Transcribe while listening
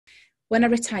when I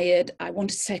retired, I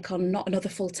wanted to take on not another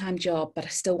full-time job, but I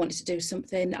still wanted to do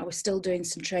something. I was still doing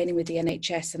some training with the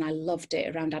NHS, and I loved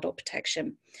it around adult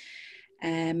protection.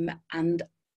 And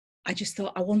I just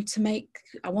thought, I want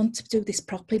to do this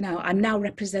properly now. I'm now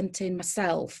representing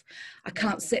myself. I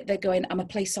can't sit there going, I'm a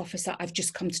police officer, I've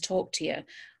just come to talk to you.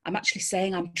 I'm actually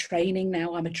saying I'm training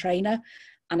now. I'm a trainer,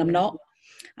 and I'm not.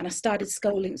 And I started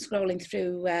scrolling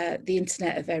through the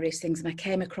internet of various things, and I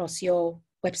came across your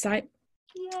website.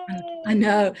 Yay. I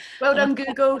know. Well done,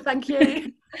 Google. Thank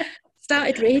you.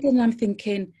 Started reading, and I'm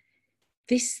thinking,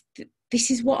 this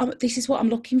is what I'm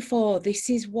looking for. This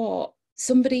is what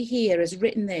somebody here has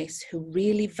written, this, who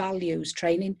really values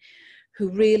training, who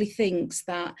really thinks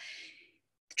that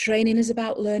training is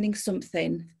about learning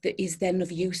something that is then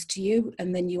of use to you,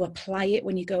 and then you apply it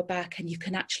when you go back, and you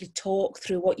can actually talk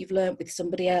through what you've learned with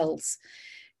somebody else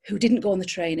who didn't go on the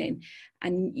training,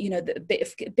 and a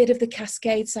bit of the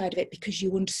cascade side of it, because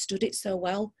you understood it so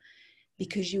well,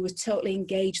 because you were totally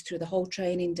engaged through the whole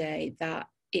training day, that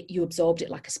you absorbed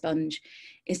it like a sponge,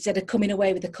 instead of coming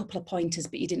away with a couple of pointers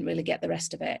but you didn't really get the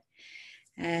rest of it.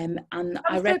 And I'm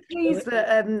so pleased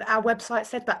that our website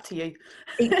said that to you.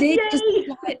 It did.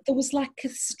 There was like a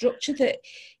structure that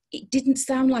it didn't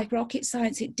sound like rocket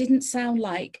science. It didn't sound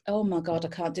like, oh my God, I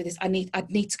can't do this. I'd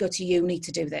need to go to uni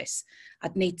to do this.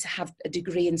 I'd need to have a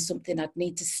degree in something. I'd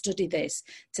need to study this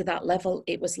to that level.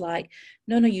 It was like,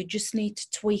 no, you just need to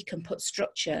tweak and put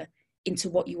structure into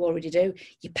what you already do.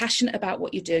 You're passionate about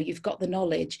what you do. You've got the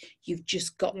knowledge. You've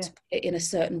just got to put it in a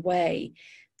certain way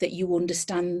that you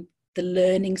understand the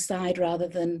learning side rather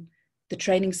than the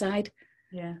training side.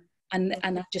 Yeah. And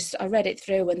I read it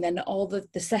through, and then all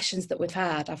the sessions that we've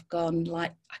had, I've gone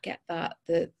like, I get that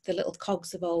the little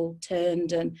cogs have all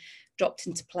turned and dropped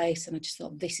into place, and I just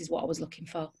thought, this is what I was looking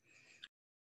for.